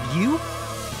because of you?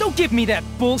 Don't give me that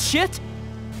bullshit!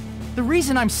 The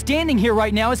reason I'm standing here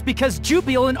right now is because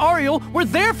Jupiel and Ariel were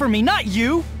there for me, not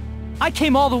you! I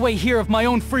came all the way here of my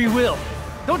own free will.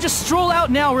 Don't just stroll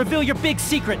out now, reveal your big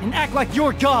secret, and act like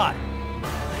you're God!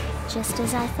 Just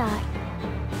as I thought.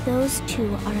 Those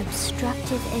two are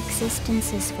obstructive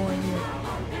existences for you.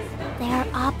 They are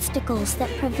obstacles that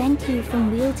prevent you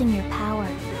from wielding your power.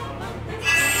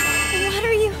 What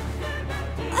are you...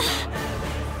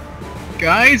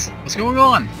 Guys, what's going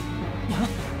on?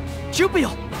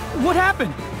 Jupiel! What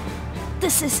happened?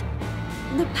 This is...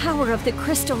 the power of the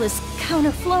crystal is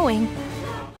counterflowing.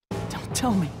 Don't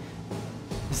tell me.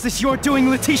 Is this your doing,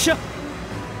 Letitia?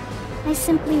 I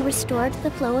simply restored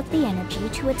the flow of the energy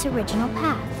to its original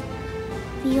path.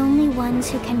 The only ones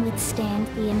who can withstand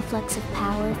the influx of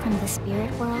power from the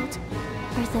spirit world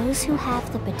are those who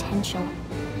have the potential.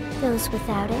 Those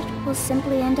without it will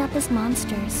simply end up as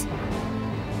monsters.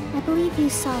 I believe you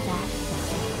saw that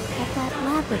at that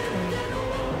laboratory.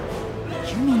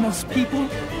 You mean those people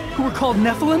who were called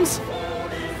Nephilims?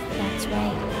 That's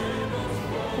right.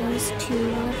 Those two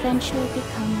will eventually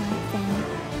become like them.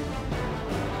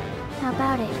 How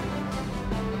about it?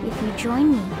 If you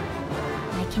join me,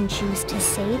 I can choose to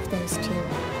save those two.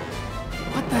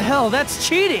 What the hell? That's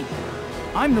cheating!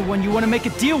 I'm the one you want to make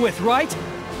a deal with, right?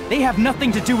 They have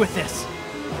nothing to do with this.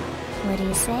 What do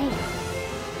you say?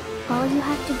 All you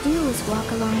have to do is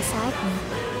walk alongside me.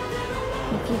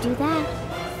 If you do that,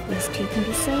 these two can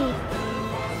be saved.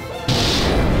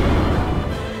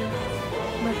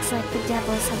 Looks like the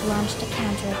devils have launched a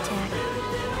counterattack.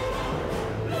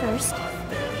 First,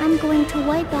 I'm going to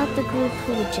wipe out the group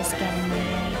who would just get in my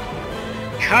way.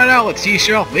 Cut out,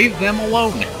 Letitia! Leave them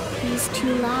alone! These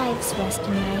two lives rest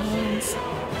in my hands,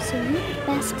 so you had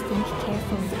best think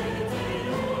carefully.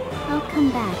 I'll come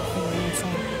back for your answer.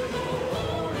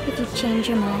 If you change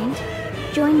your mind,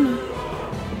 join me.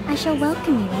 I shall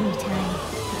welcome you anytime.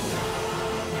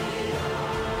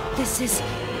 This is...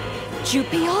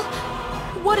 Jupiel?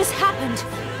 What has happened?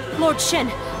 Lord Shin,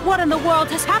 what in the world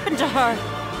has happened to her?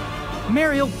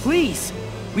 Mariel, please!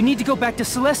 We need to go back to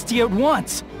Celestia at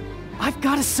once! I've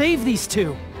got to save these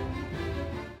two!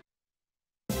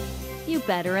 You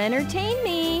better entertain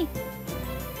me.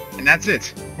 And that's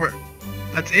it.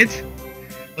 That's it?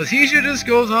 Letitia just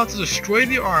goes out to destroy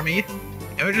the army,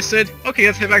 and we just said, okay,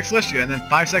 let's head back to Celestia, and then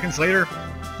 5 seconds later,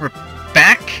 we're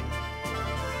back?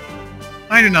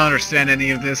 I do not understand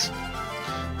any of this.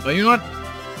 But you know what?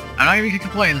 I'm not even gonna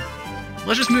complain.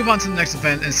 Let's just move on to the next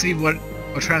event and see what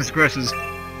transgresses.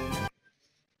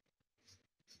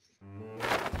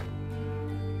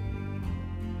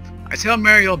 I tell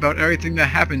Mariel about everything that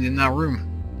happened in that room.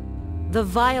 The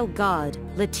vile god,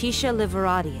 Letitia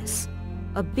Liveradius,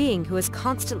 a being who has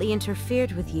constantly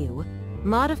interfered with you,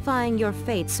 modifying your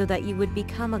fate so that you would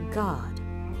become a god.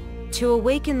 To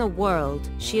awaken the world,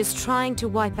 she is trying to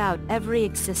wipe out every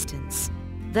existence.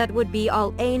 That would be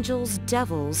all angels,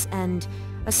 devils, and,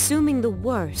 assuming the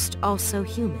worst, also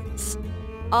humans.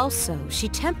 Also, she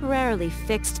temporarily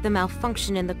fixed the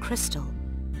malfunction in the crystal,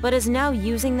 but is now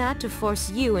using that to force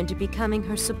you into becoming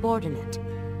her subordinate.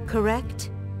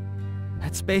 Correct?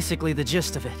 That's basically the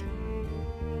gist of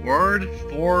it. Word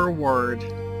for word.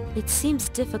 It seems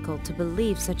difficult to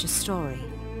believe such a story.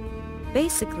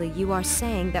 Basically, you are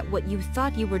saying that what you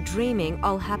thought you were dreaming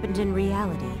all happened in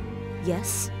reality,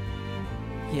 yes?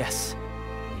 Yes.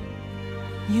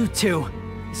 You two,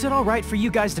 is it alright for you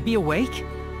guys to be awake?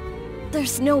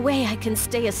 There's no way I can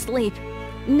stay asleep.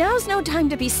 Now's no time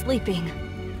to be sleeping.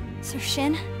 Sir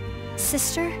Shin?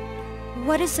 Sister?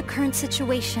 What is the current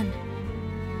situation?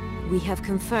 We have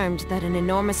confirmed that an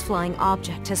enormous flying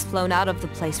object has flown out of the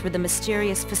place where the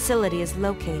mysterious facility is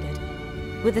located.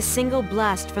 With a single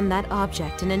blast from that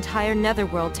object, an entire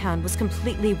Netherworld town was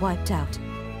completely wiped out.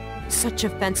 Such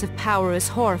offensive power is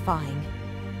horrifying.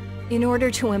 In order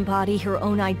to embody her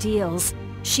own ideals,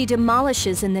 she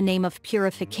demolishes in the name of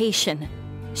purification.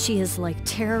 She is like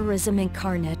terrorism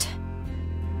incarnate.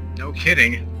 No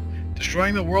kidding.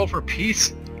 Destroying the world for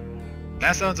peace?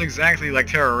 That sounds exactly like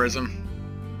terrorism.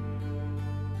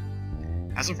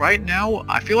 As of right now,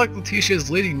 I feel like Letitia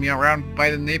is leading me around by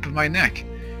the nape of my neck,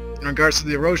 in regards to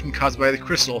the erosion caused by the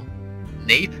crystal.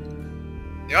 Nape?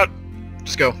 Yep,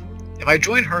 just go. If I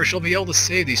join her, she'll be able to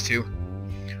save these two.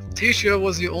 Letitia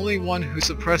was the only one who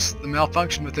suppressed the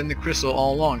malfunction within the crystal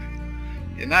all along.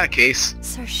 In that case...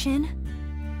 Sir Shin?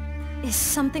 Is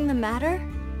something the matter?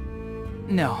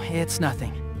 No, it's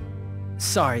nothing.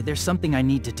 Sorry, there's something I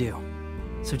need to do.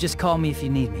 So just call me if you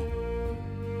need me.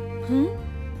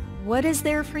 What is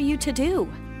there for you to do?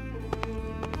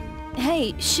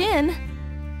 Hey, Shin!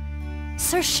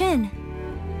 Sir Shin,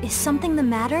 is something the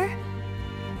matter?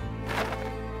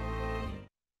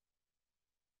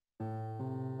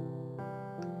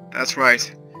 That's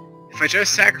right. If I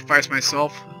just sacrifice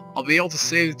myself, I'll be able to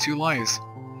save the two lives.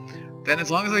 Then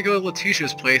as long as I go to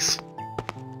Letitia's place...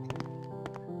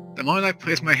 The moment I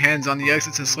place my hands on the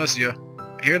exits in Celestia,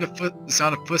 I hear the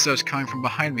sound of footsteps coming from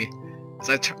behind me. As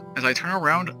I turn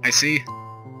around, I see...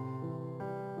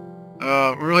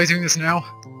 we're really doing this now?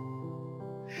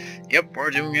 Yep,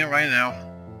 we're doing it right now.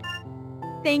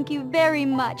 Thank you very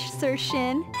much, Sir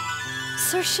Shin.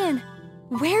 Sir Shin,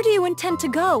 where do you intend to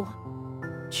go?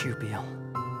 Jupiel.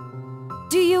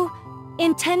 Do you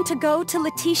intend to go to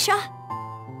Letitia?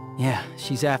 Yeah,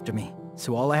 she's after me,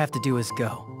 so all I have to do is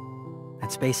go.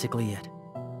 That's basically it.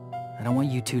 I don't want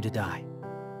you two to die.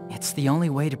 It's the only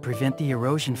way to prevent the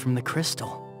erosion from the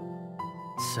crystal.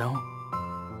 So?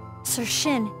 Sir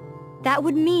Shin, that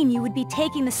would mean you would be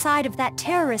taking the side of that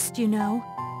terrorist, you know.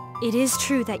 It is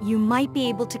true that you might be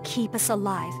able to keep us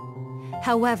alive.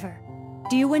 However,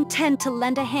 do you intend to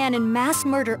lend a hand in mass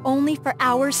murder only for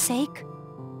our sake?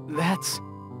 That's...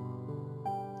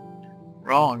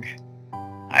 Wrong.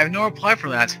 I have no reply for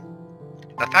that.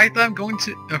 The fact that I'm going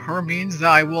to her means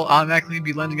that I will automatically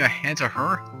be lending a hand to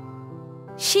her?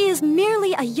 She is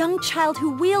merely a young child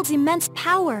who wields immense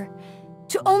power.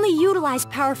 To only utilize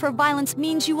power for violence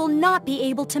means you will not be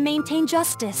able to maintain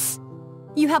justice.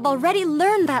 You have already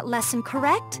learned that lesson,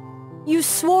 correct? You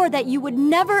swore that you would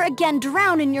never again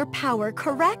drown in your power,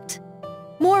 correct?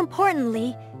 More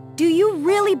importantly, do you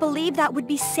really believe that would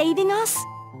be saving us?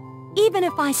 Even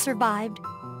if I survived,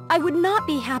 I would not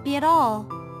be happy at all.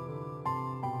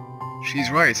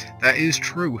 She's right. That is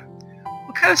true.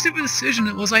 What kind of stupid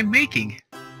decision was I making?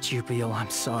 Jupiel, I'm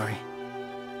sorry.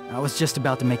 I was just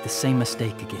about to make the same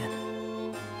mistake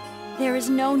again. There is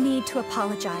no need to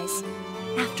apologize.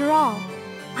 After all,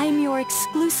 I am your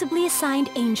exclusively assigned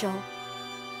angel.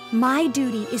 My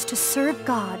duty is to serve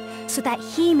God so that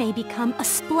he may become a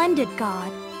splendid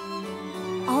god.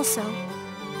 Also,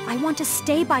 I want to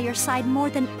stay by your side more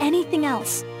than anything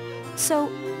else. So,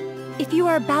 if you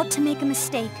are about to make a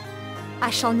mistake, I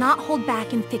shall not hold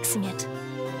back in fixing it.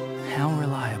 How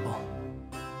reliable.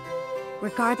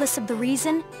 Regardless of the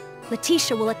reason,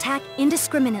 Letitia will attack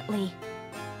indiscriminately.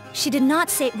 She did not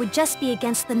say it would just be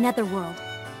against the Netherworld.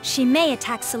 She may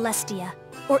attack Celestia,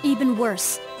 or even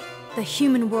worse, the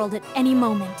human world at any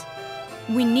moment.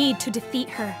 We need to defeat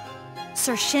her.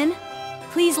 Sir Shin,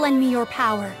 please lend me your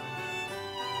power.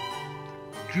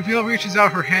 Jupil reaches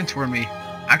out her hand toward me.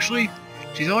 Actually,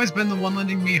 she's always been the one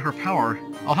lending me her power.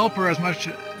 I'll help her as much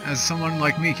as someone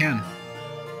like me can.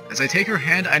 As I take her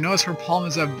hand, I notice her palm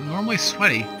is abnormally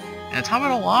sweaty, and to top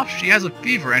it all off, she has a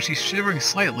fever and she's shivering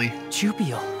slightly.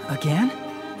 Jupil, again?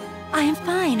 I am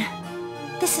fine.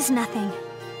 This is nothing.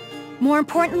 More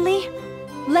importantly,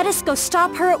 let us go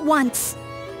stop her at once.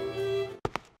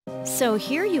 So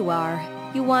here you are.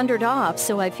 You wandered off,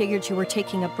 so I figured you were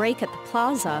taking a break at the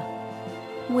plaza.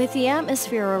 With the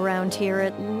atmosphere around here,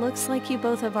 it looks like you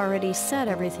both have already said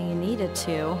everything you needed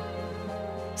to.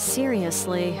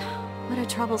 Seriously, what a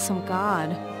troublesome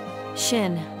god.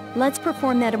 Shin, let's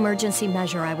perform that emergency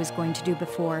measure I was going to do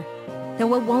before.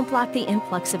 Though it won't block the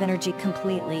influx of energy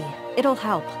completely, it'll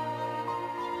help.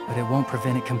 But it won't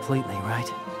prevent it completely, right?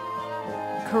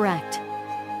 Correct.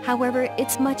 However,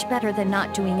 it's much better than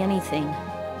not doing anything.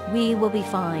 We will be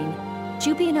fine.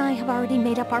 Jupi and I have already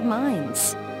made up our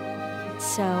minds.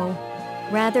 So,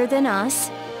 rather than us,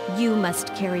 you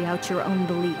must carry out your own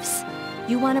beliefs.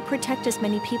 You want to protect as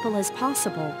many people as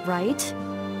possible, right?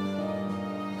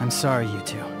 I'm sorry, you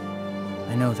two.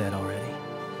 I know that already.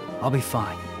 I'll be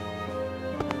fine.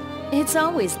 It's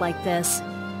always like this.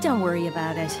 Don't worry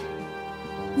about it.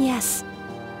 Yes.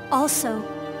 Also,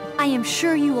 I am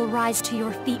sure you will rise to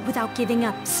your feet without giving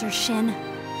up, Sir Shin.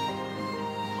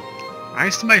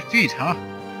 Rise to my feet, huh?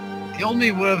 The old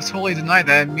me would have totally denied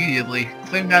that immediately,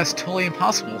 claiming that it's totally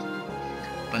impossible.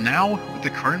 But now, with the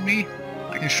current me,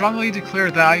 I can strongly declare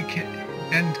that I can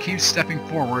and keep stepping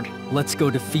forward. Let's go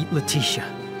defeat Letitia.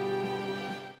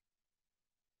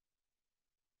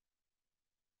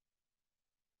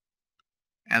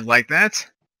 And like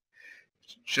that,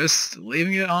 just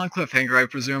leaving it on a cliffhanger, I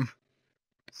presume.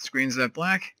 Screen's at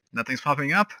black, nothing's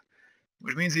popping up,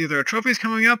 which means either a trophy's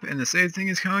coming up and the save thing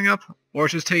is coming up, or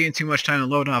it's just taking too much time to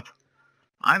load up.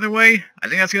 Either way, I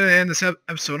think that's going to end this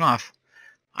episode off.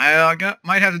 I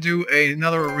might have to do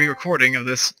another re-recording of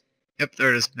this. Yep,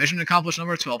 there it is. Mission accomplished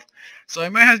number 12. So I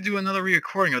might have to do another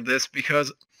re-recording of this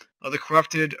because of the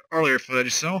corrupted earlier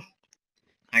footage, so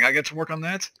I gotta get to work on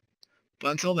that.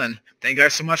 But until then, thank you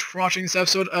guys so much for watching this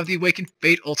episode of the Awakened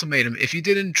Fate Ultimatum. If you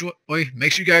did enjoy,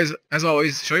 make sure you guys, as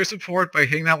always, show your support by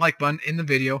hitting that like button in the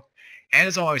video. And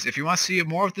as always, if you want to see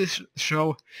more of this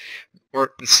show,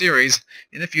 or the series,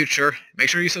 in the future, make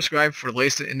sure you subscribe for the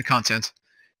latest in the content.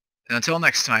 And until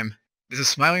next time, this is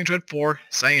Smiling Dread 4,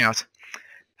 signing out.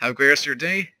 Have a great rest of your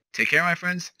day, take care my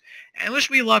friends, and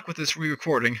wish me luck with this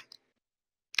re-recording.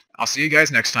 I'll see you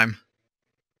guys next time.